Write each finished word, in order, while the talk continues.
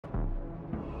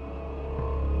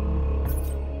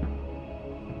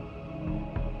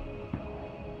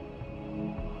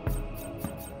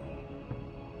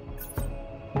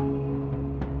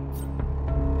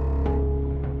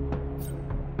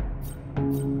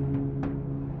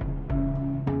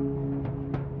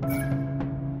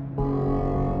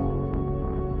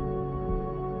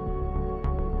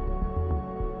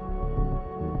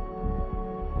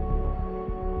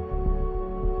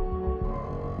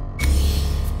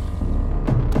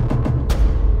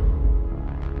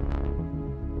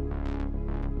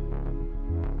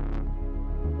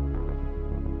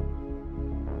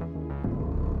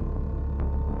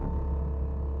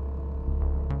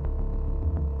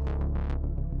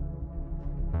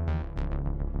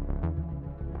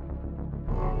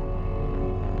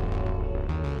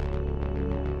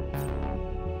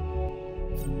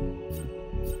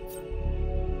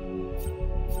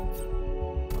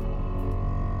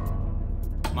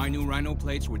My new Rhino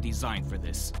plates were designed for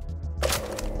this.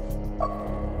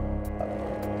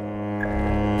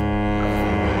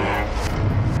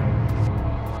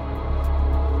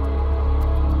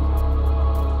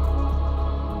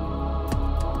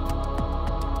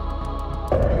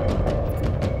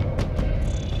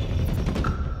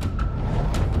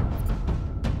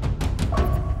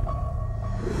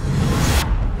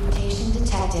 Mutation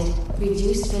detected.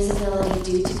 Reduced visibility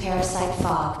due to parasite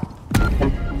fog.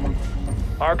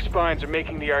 Arc spines are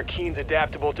making the Arkeens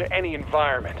adaptable to any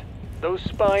environment. Those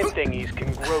spine thingies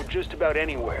can grow just about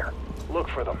anywhere. Look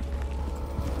for them.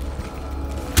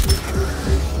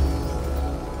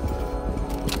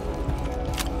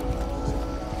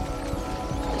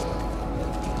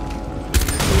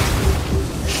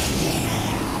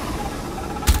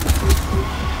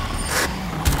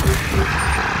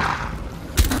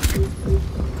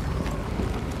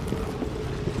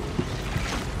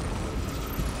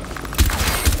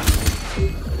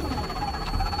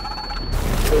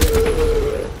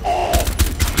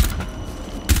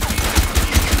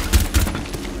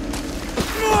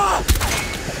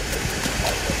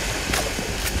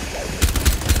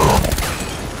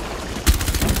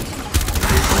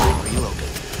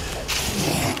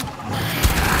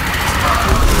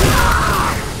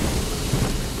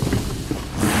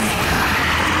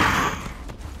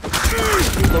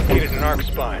 Located an arc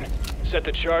spine. Set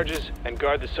the charges and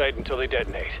guard the site until they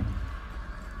detonate.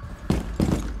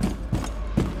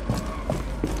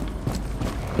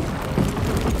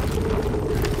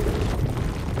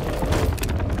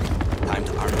 Time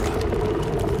to armor up.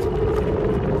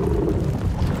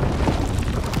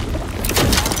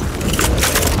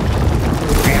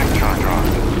 Reactor drawn.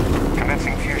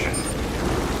 Commencing fusion.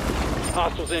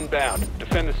 Hostiles inbound.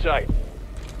 Defend the site.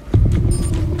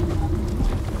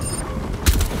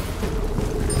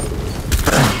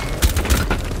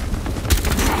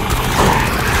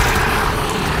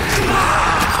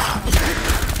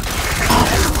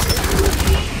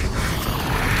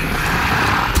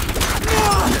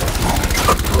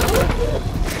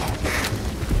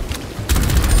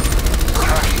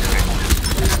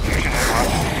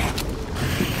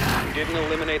 Didn't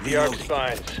eliminate the arc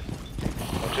spines.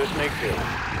 I'll just make do.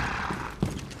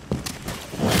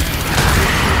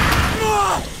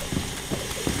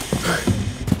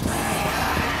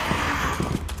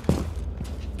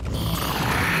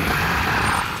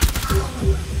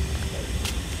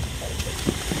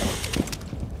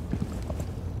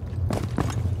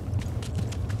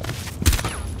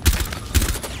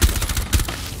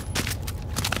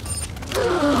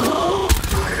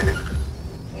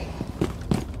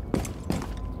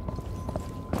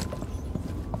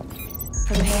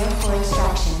 Prepare for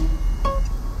extraction.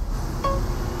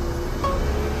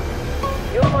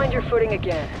 You'll find your footing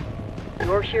again.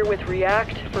 You're here with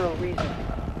React for a reason.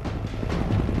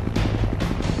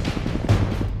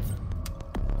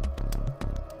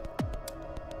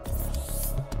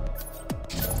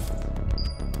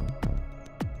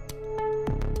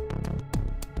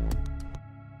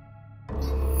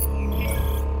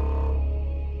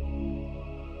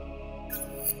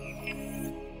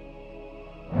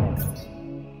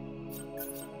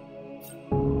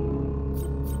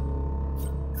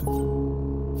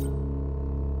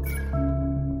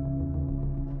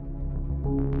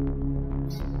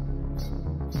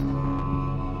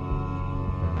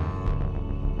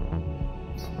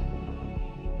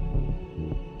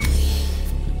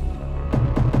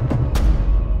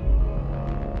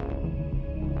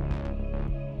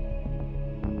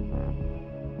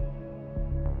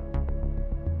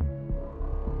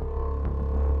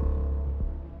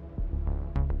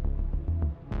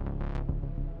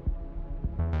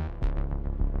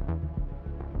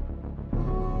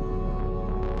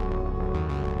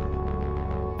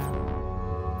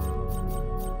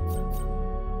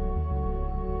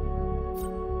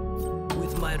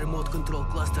 With my remote control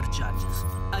cluster charges,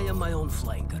 I am my own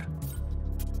flanker.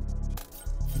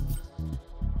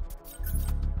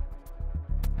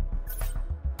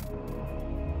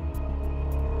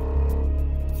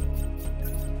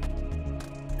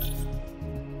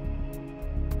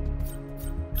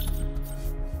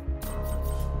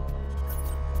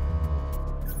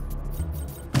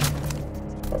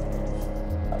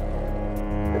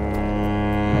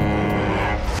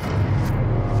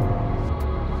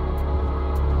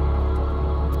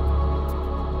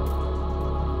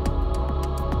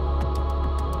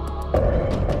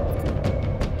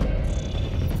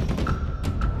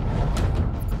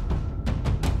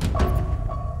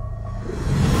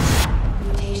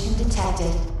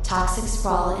 Toxic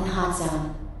sprawl in hot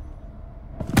zone.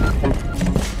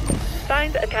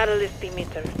 Find a catalyst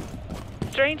emitter.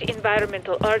 Strange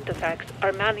environmental artifacts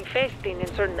are manifesting in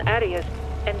certain areas,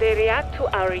 and they react to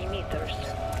our emitters.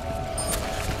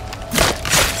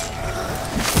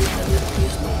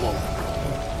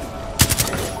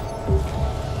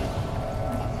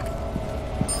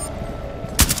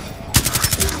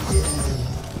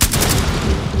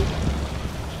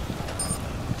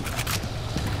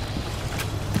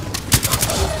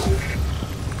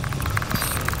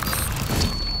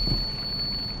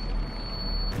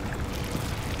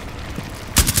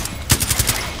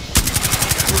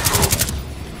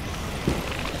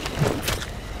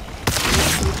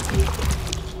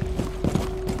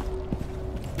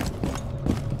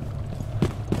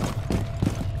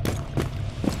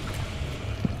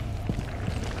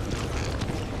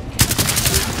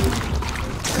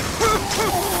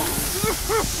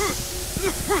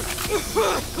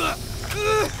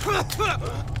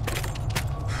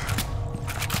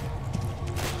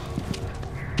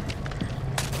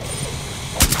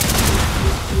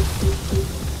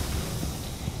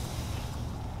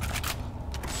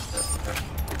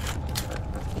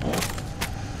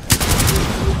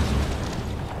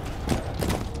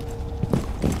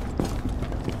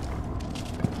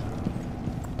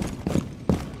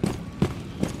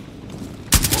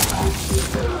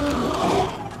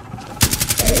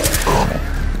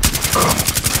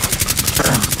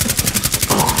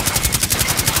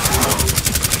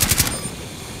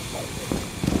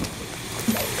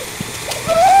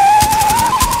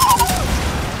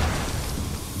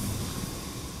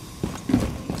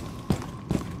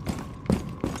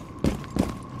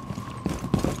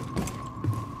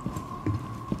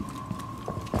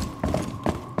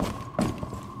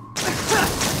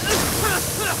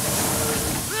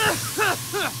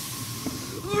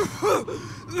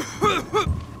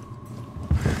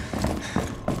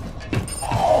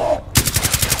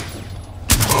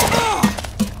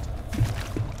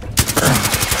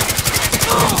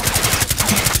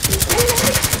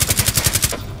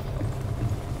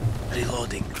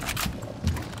 Reloading.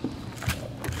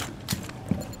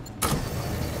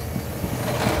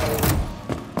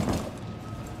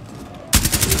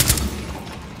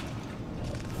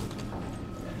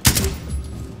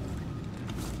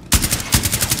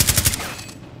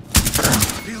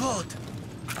 Reload.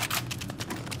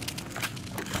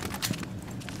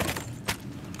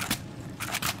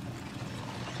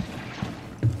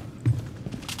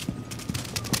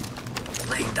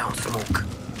 Laying down smoke.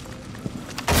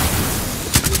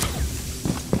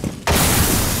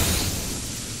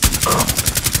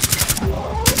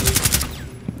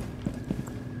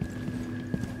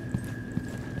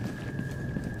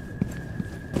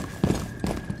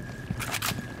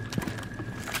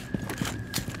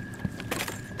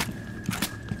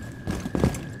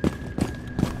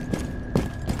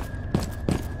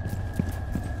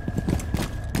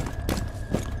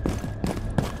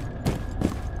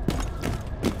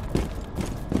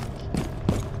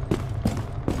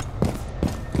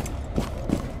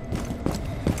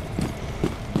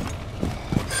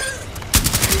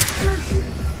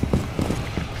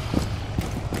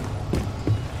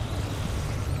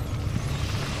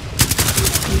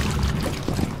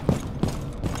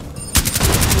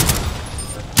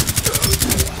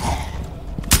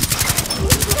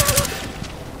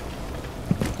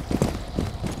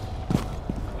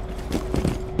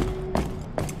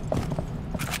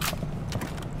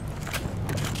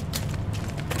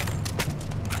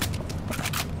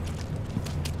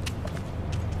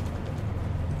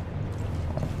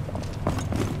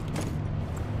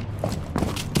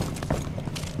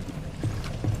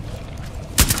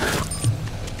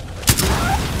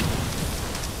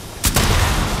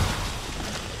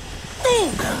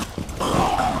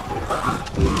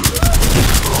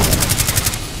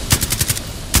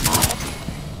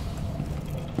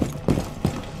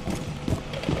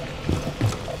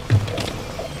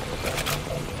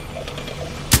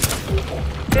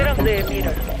 Set up the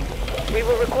emitter. We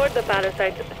will record the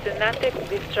parasite's synaptic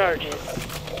discharges.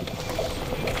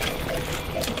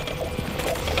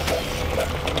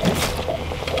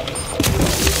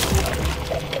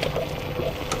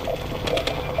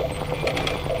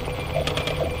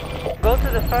 Go to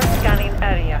the first scanning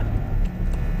area.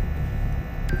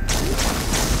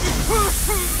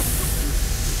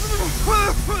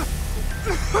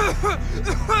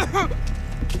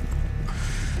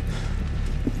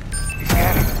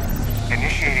 Scanning.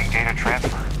 Initiating data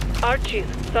transfer. Archie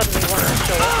suddenly wants to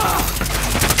show up.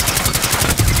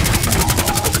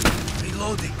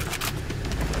 Reloading.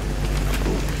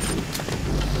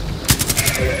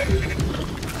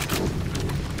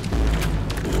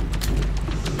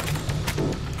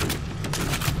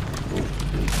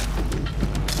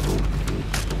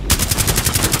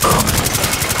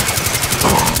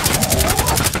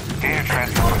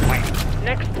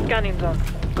 scanning zone.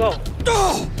 Go.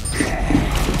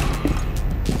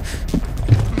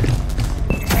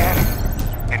 Scanning.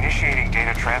 Initiating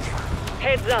data transfer.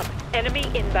 Heads up.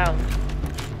 Enemy inbound.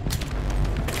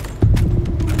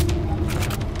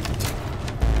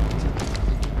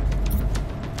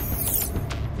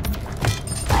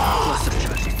 Cluster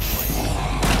charge deployed.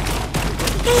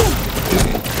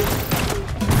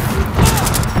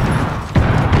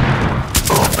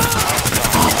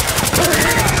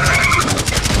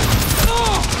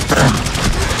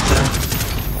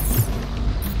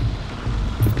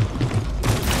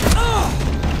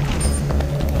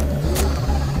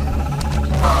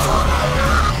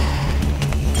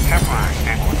 Temporary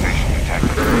stabilization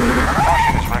detected.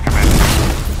 Caution is recommended.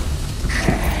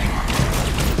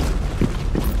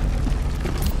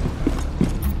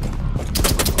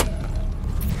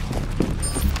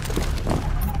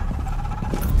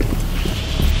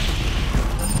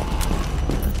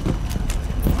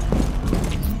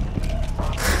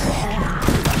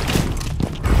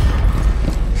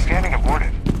 Scanning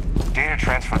aborted. Data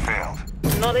transfer failed.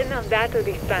 Not enough data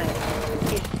this time.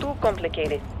 It's too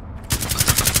complicated.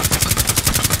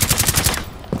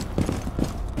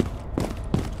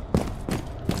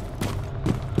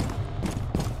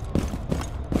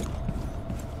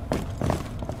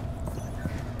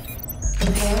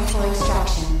 Prepare for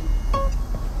extraction.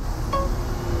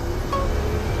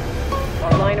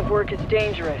 Our line of work is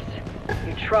dangerous.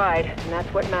 You tried, and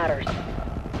that's what matters.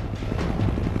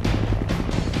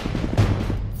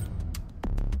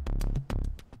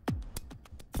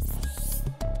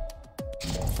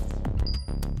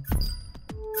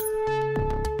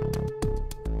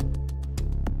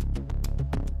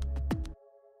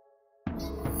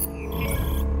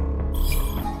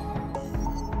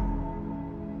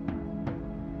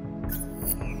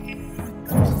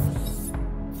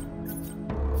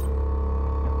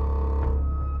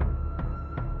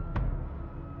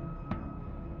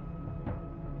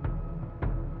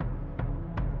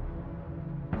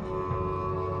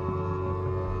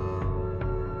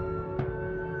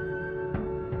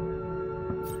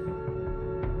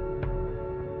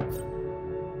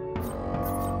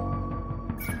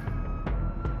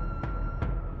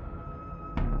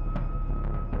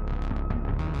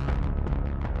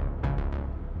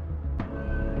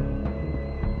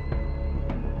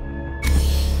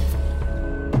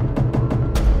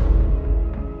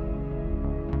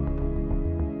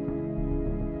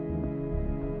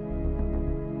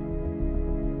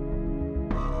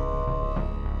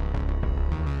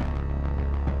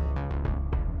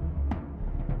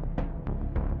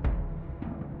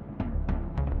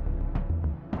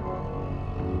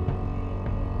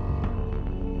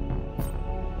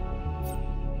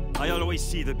 I always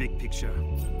see the big picture.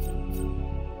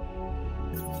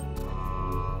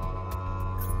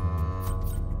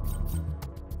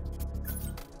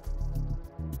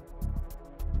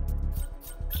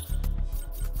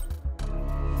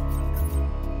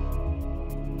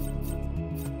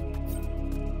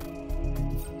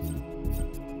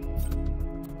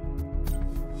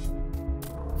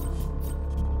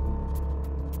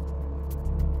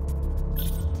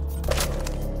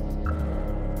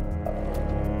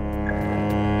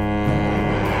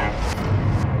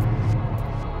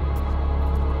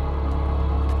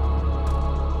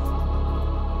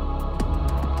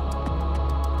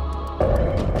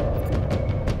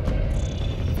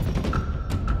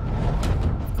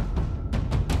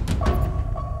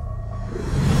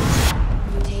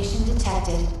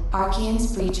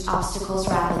 Archaeans breach obstacles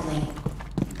rapidly.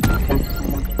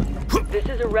 This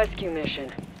is a rescue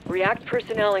mission. React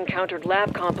personnel encountered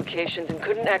lab complications and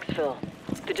couldn't exfil.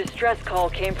 The distress call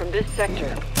came from this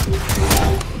sector.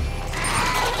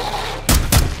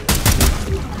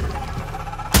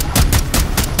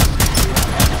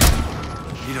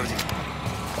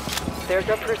 There's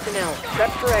our personnel. Prep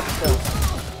for exfil.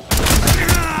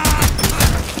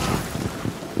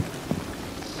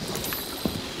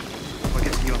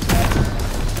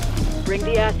 Bring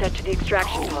the asset to the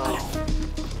extraction pod.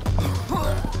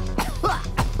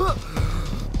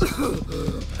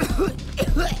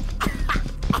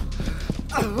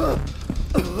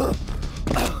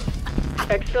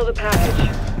 Exfil the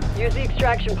package. Use the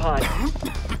extraction pod.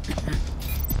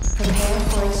 Prepare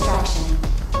for extraction.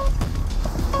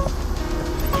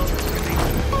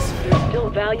 There's still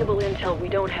valuable intel we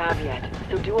don't have yet,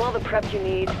 so do all the prep you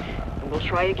need, and we'll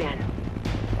try again.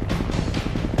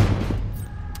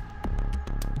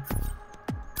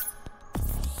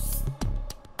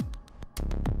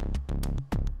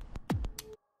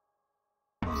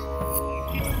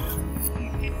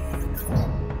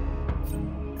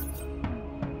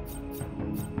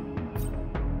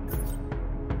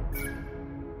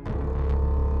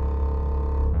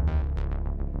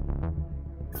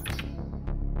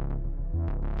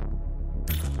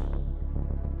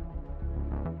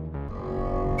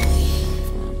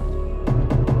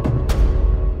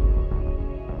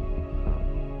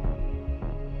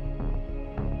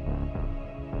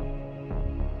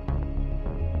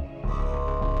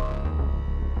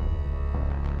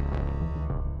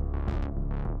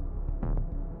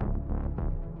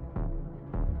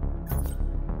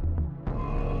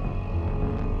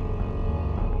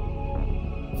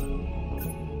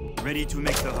 ready to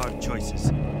make the hard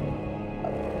choices.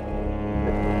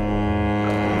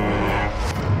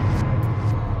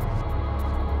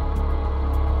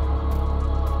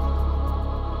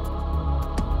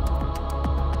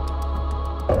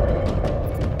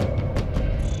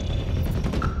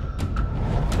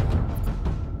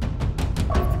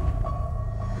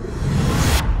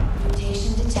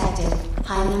 Mutation detected.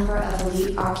 High number of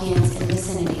elite Archeans in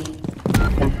vicinity.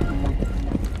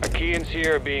 Archeans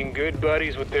here are being good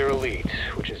buddies with their elite,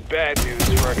 which is bad news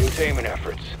for our containment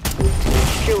efforts.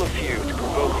 Kill a few to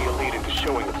provoke the elite into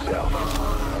showing itself.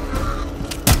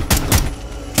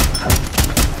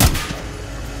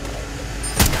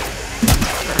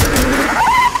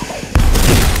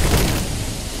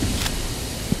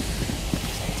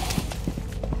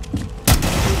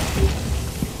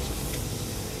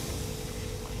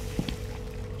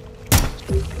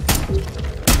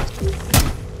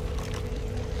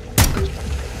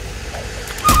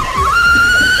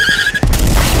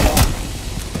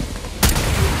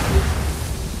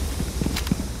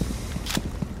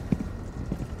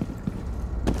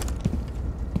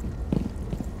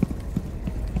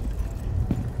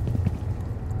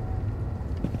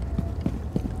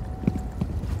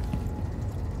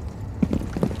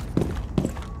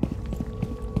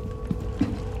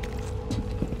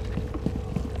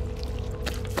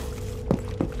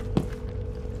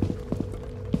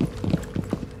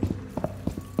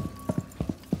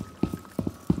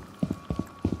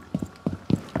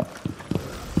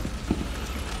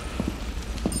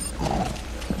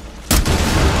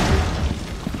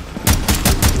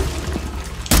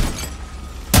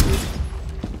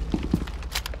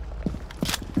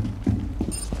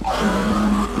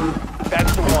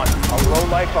 That's the one. A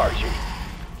low-life Archie.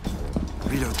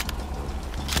 Reload.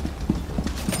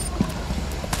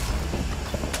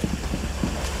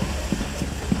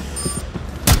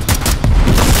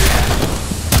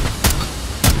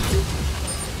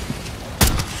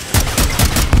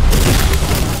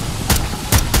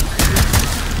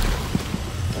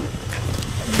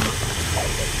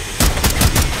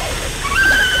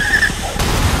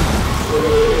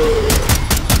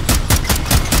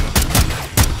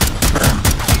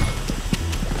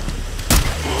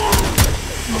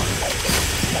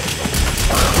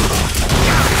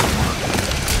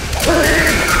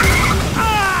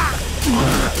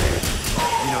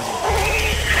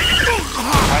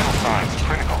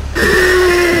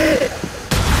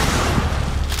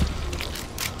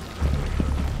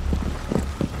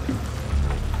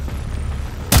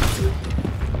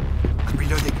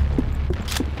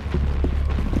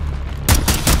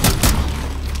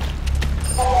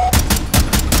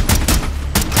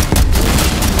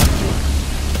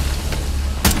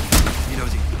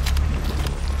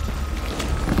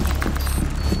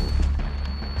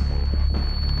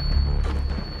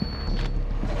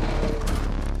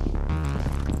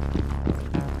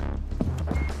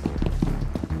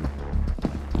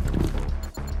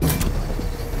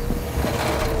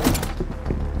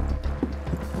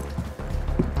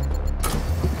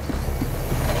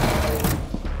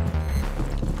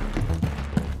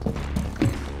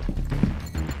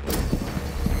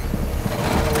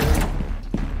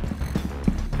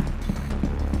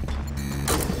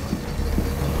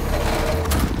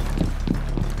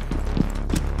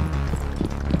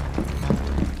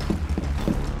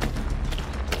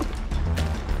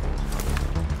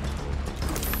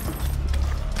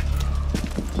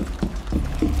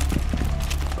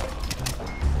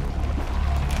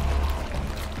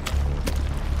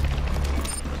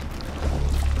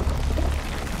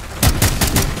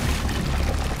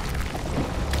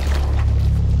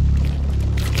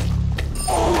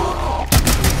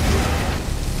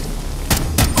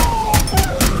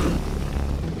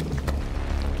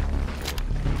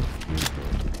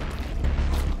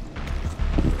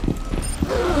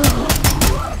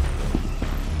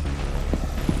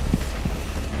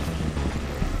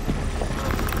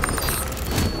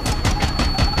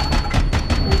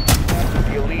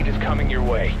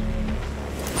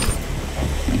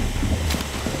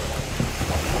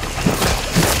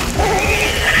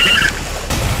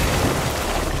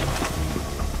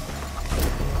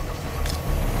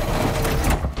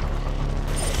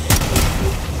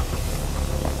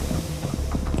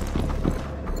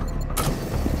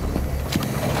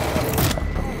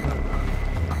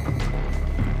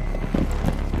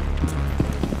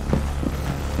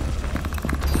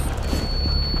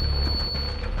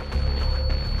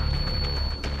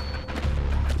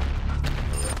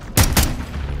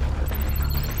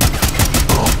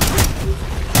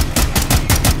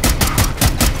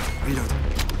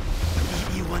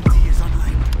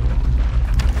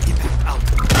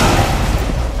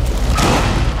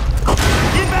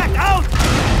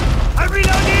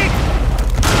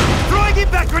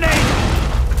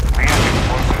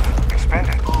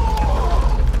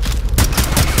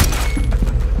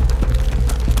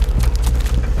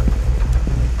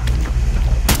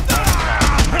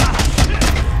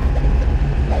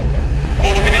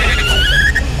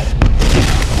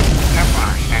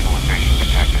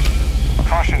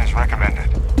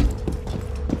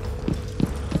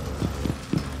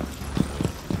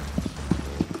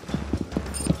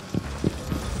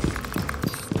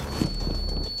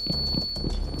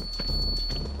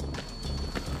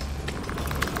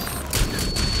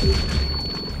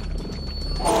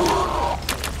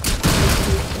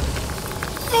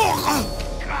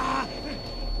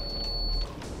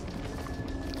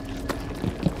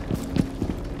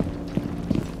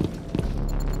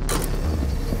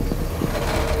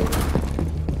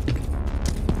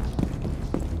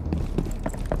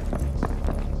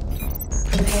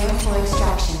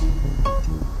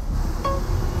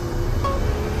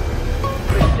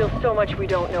 so much we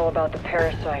don't know about the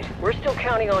parasite. We're still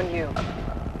counting on you.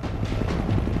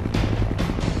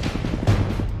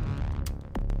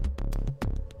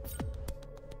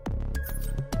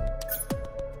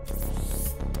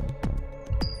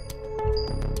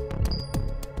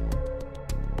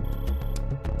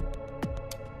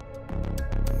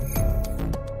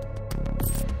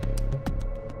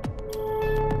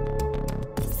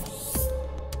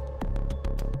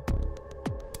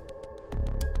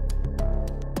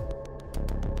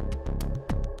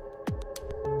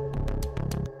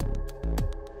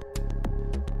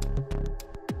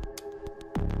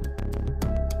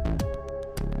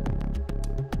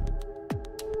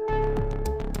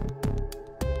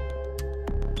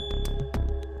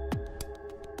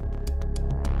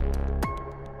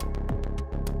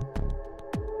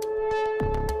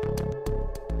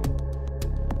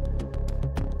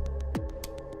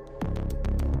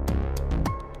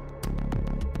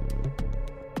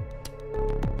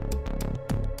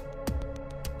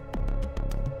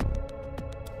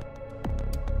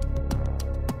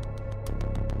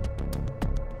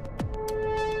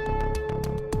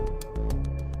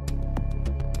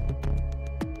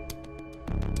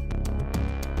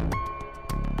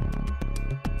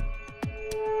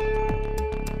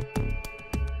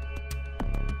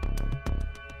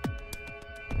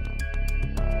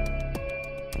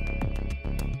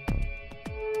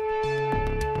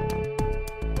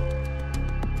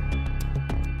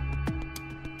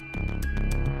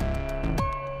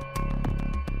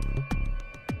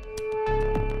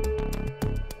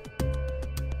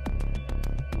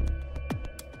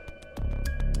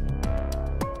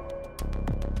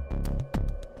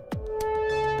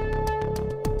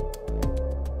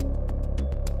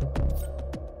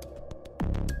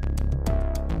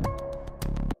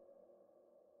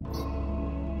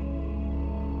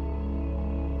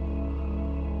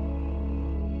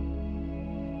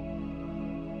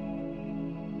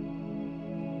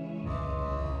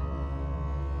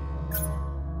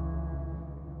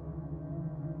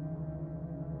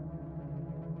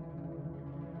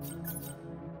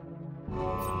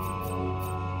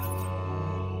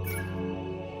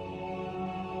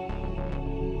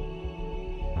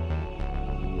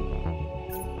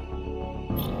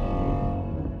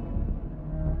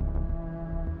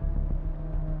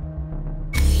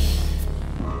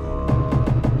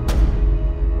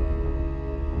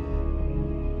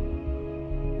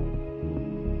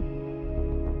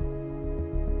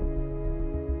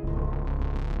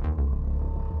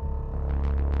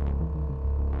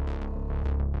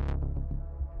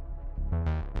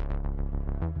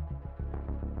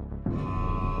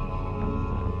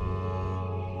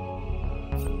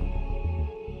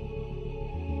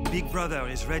 Big Brother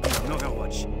is ready on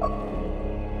Overwatch.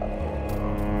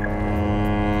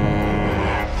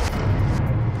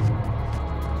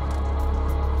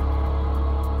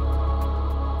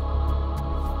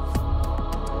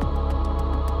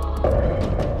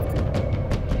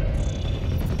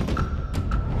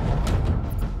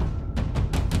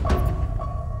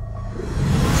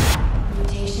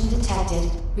 Mutation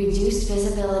detected. Reduced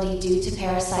visibility due to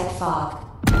parasite fog.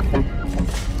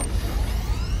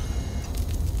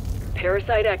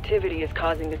 Parasite activity is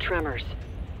causing the tremors.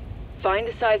 Find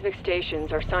the seismic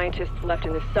stations our scientists left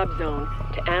in the subzone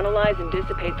to analyze and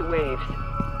dissipate the waves.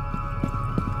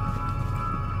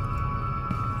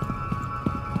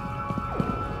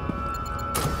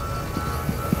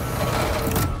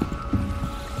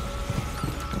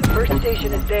 The first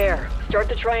station is there. Start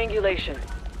the triangulation.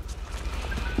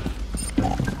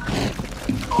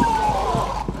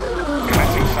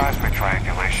 Commencing seismic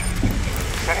triangulation.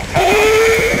 Setting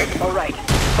time. All right,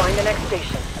 find the next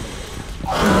station.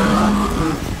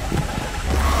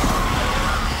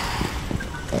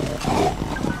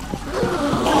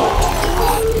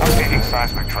 Updating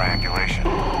seismic triangulation.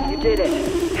 You did it.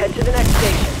 Head to the next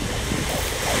station.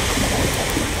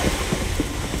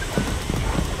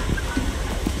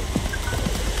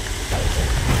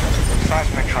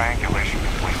 Seismic triangulation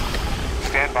complete.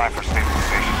 Stand by for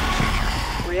stabilization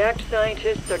procedure. React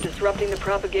scientists are disrupting the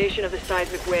propagation of the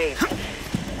seismic waves.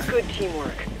 Good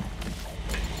teamwork.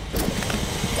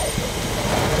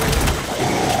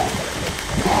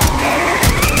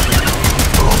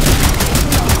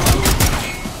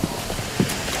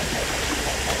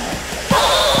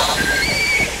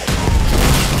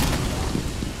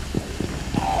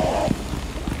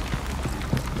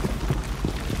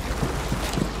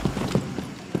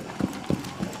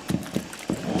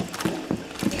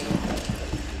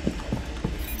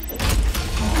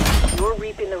 You're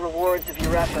reaping the rewards of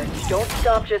your efforts. Don't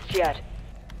stop just yet.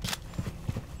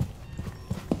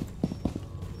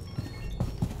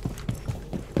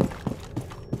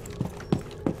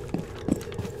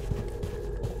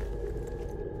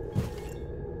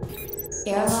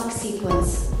 Airlock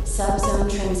sequence.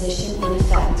 Subzone transition in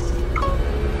effect.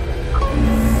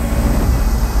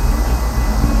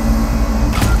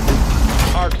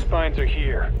 Arc spines are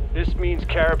here. This means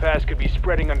Carapace could be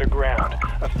spreading underground,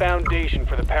 a foundation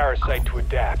for the parasite to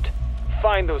adapt.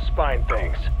 Find those spine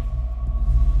things.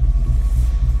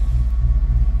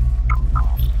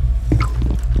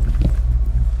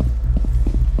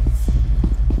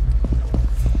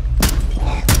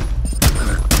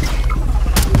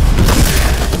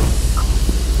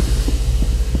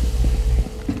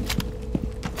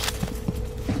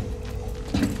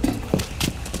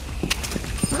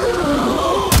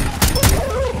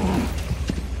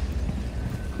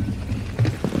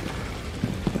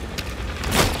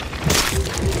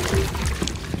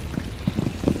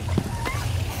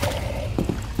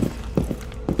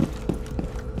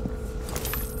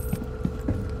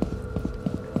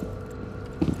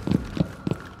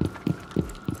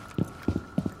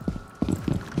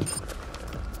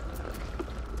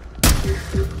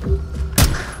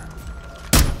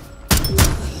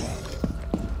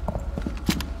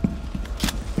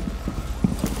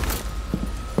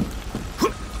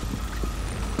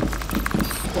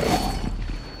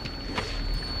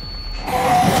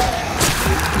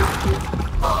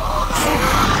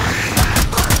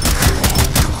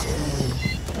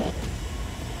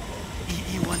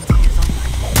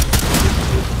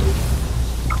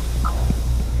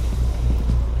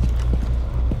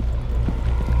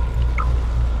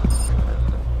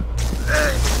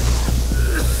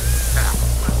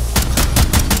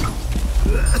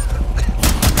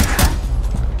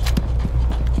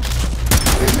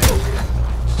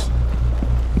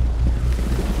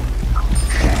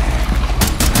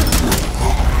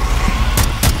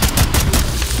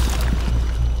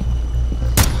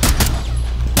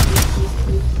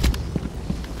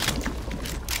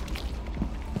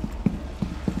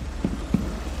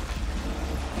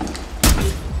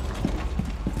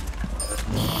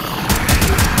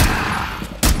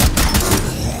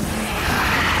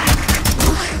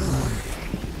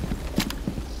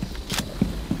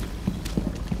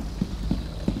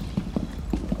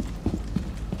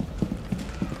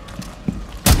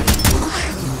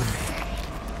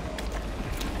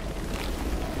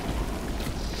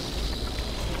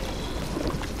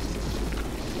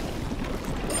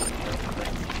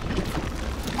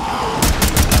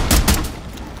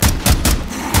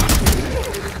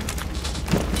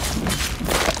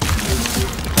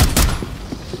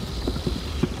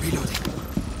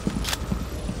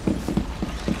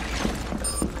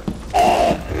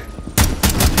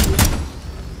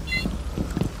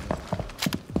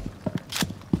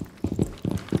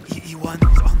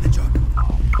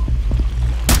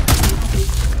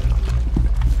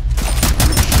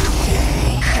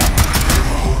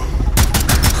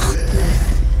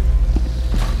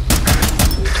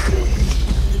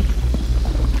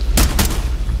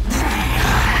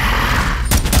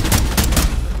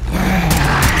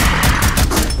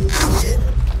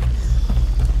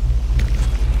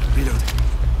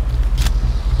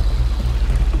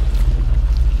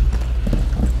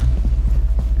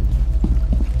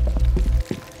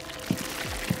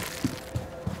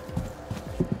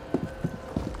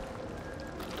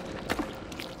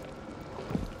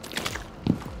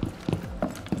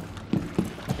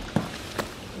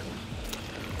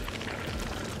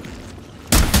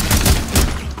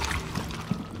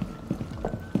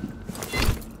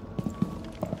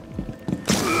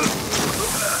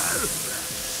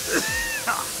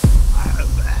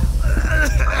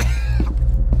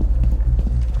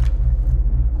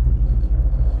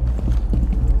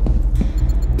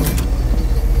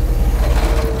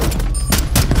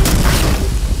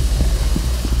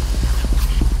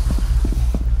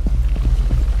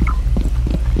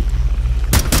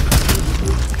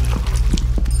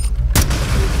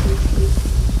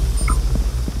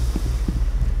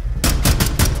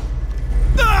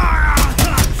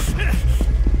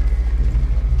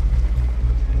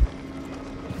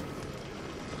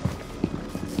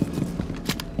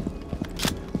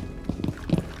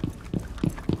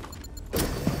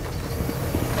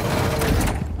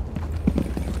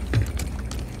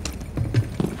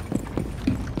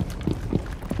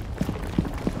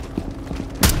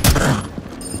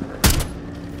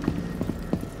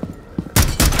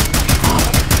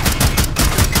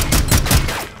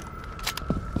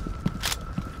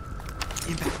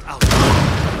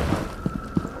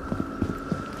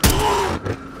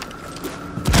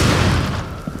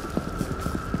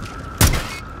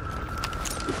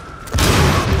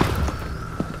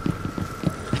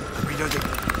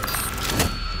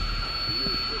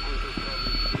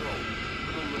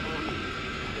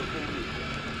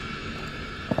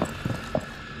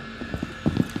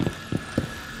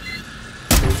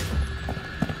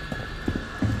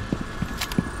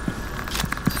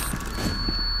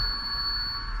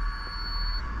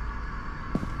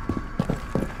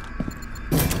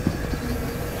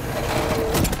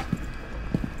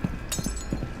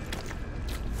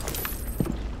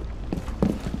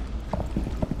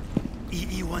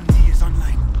 EE1D is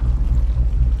online.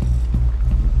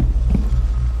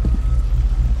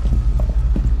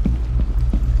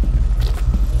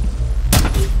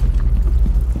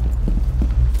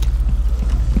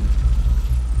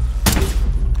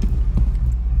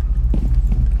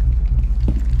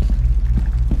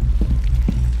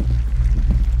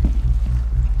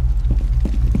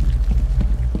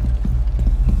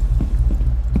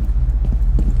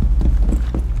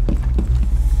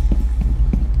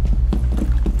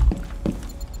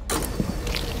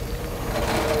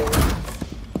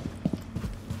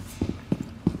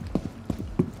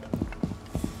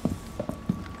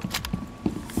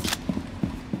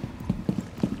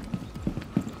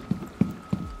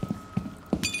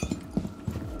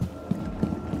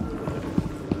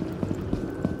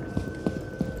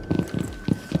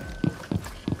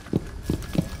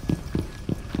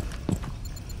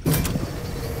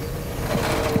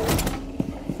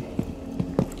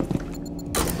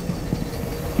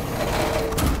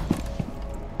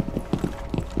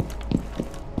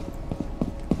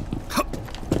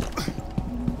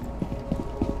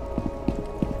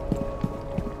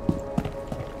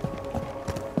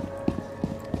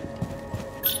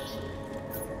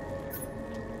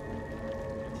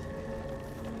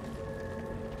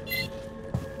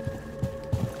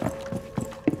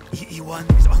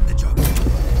 EE1 is on the job.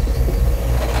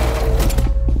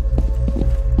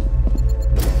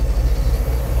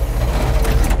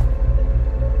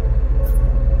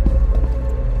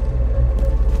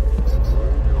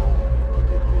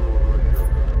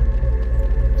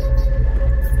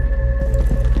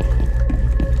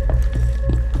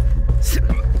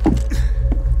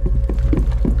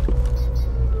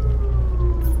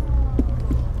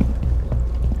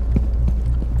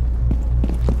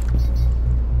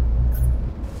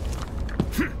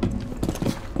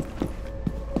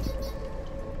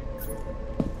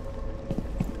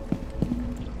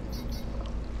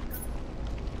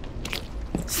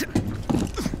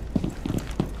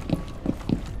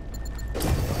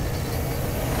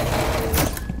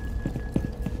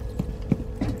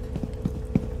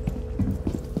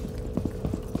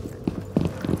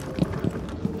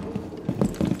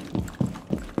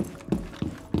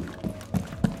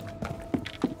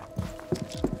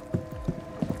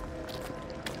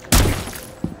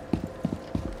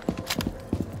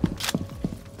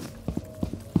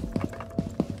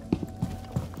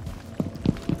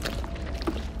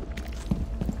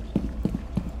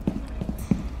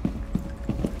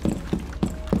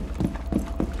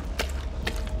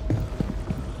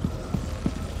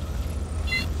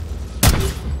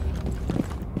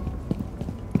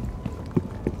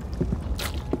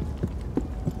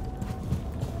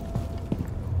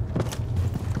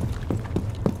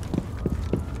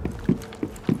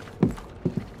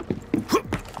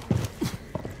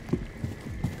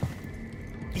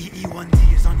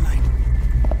 EE1D is online.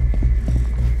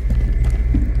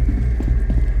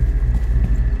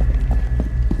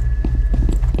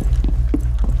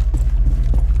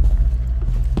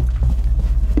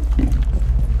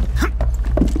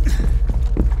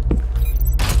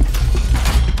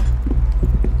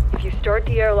 If you start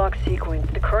the airlock sequence,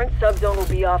 the current subzone will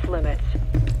be off limits.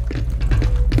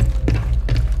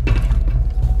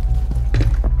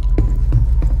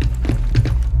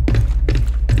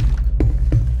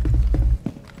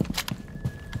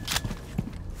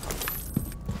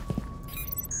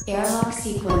 Airlock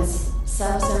sequence.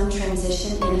 Subzone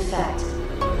transition in effect.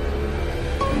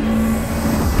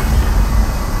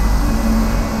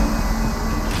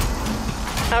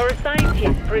 Our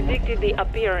scientists predicted the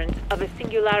appearance of a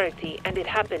singularity, and it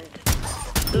happened.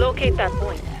 Locate that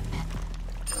point.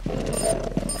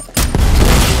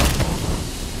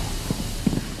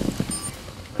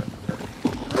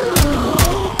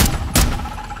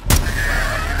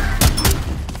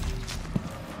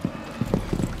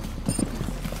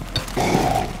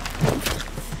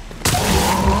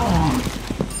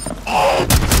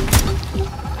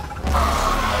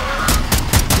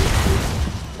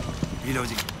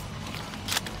 Reloading.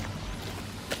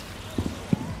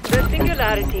 The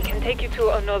singularity can take you to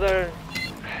another...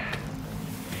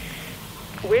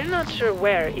 We're not sure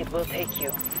where it will take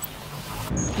you.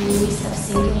 Release of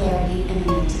singularity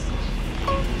imminent.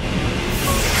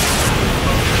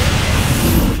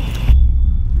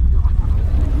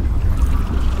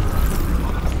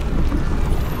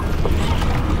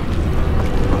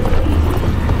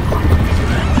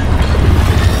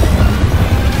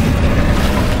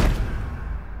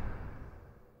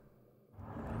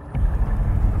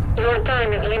 Your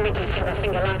time is limited to the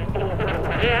singularity.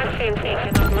 Reactions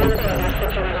cannot monitor the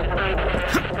situation.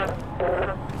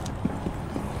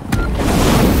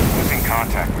 Losing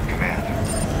contact with command.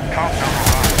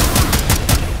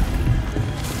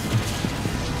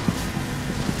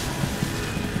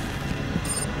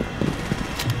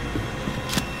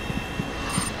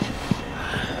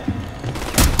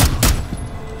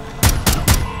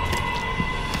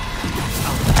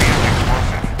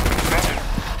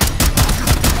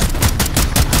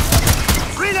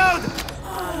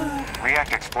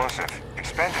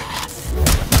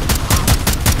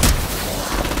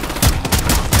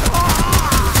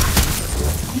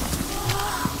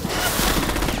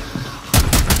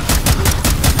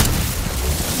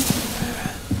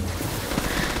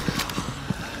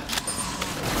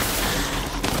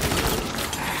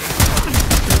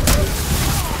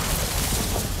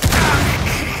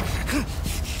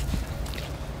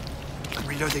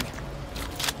 Reloading.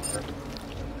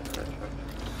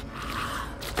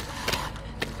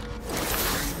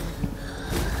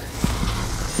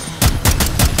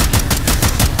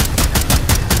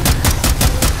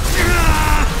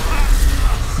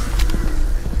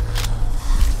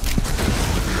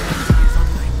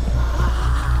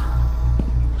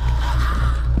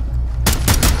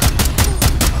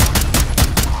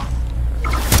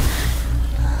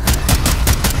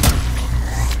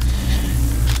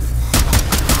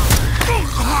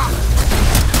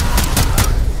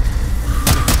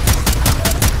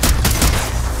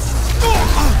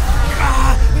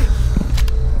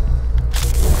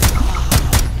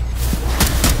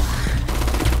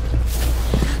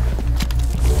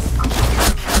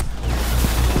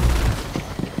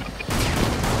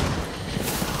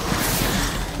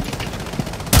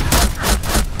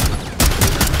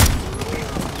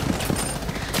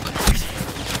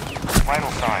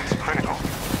 Vital signs critical.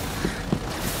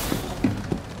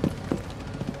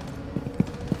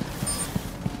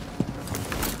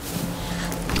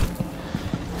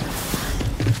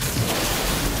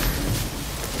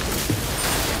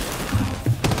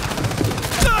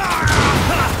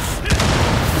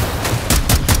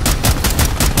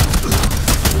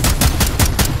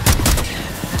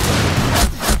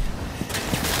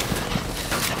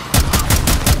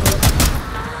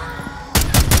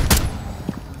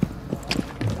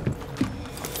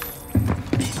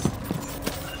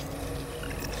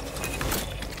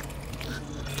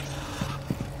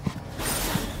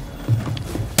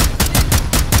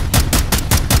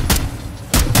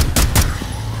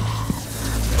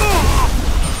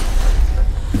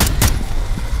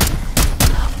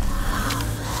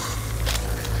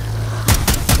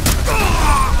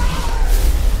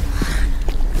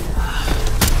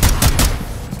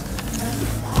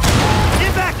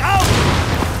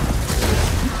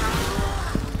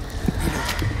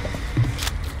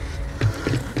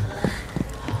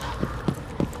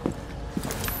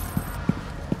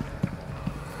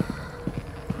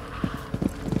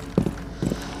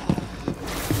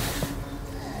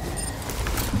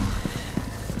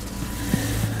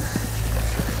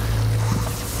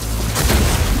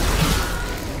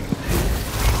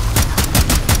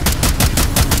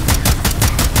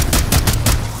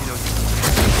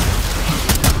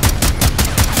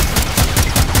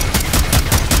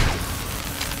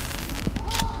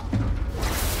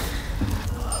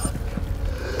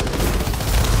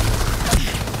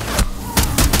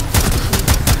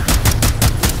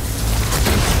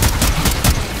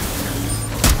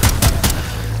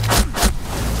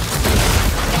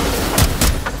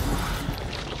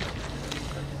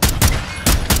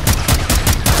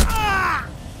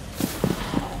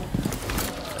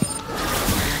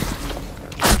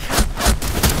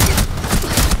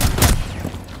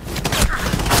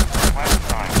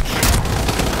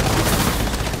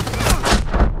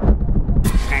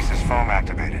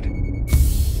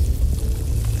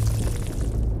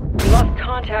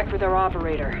 Contact with our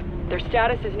operator. Their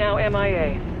status is now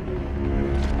MIA.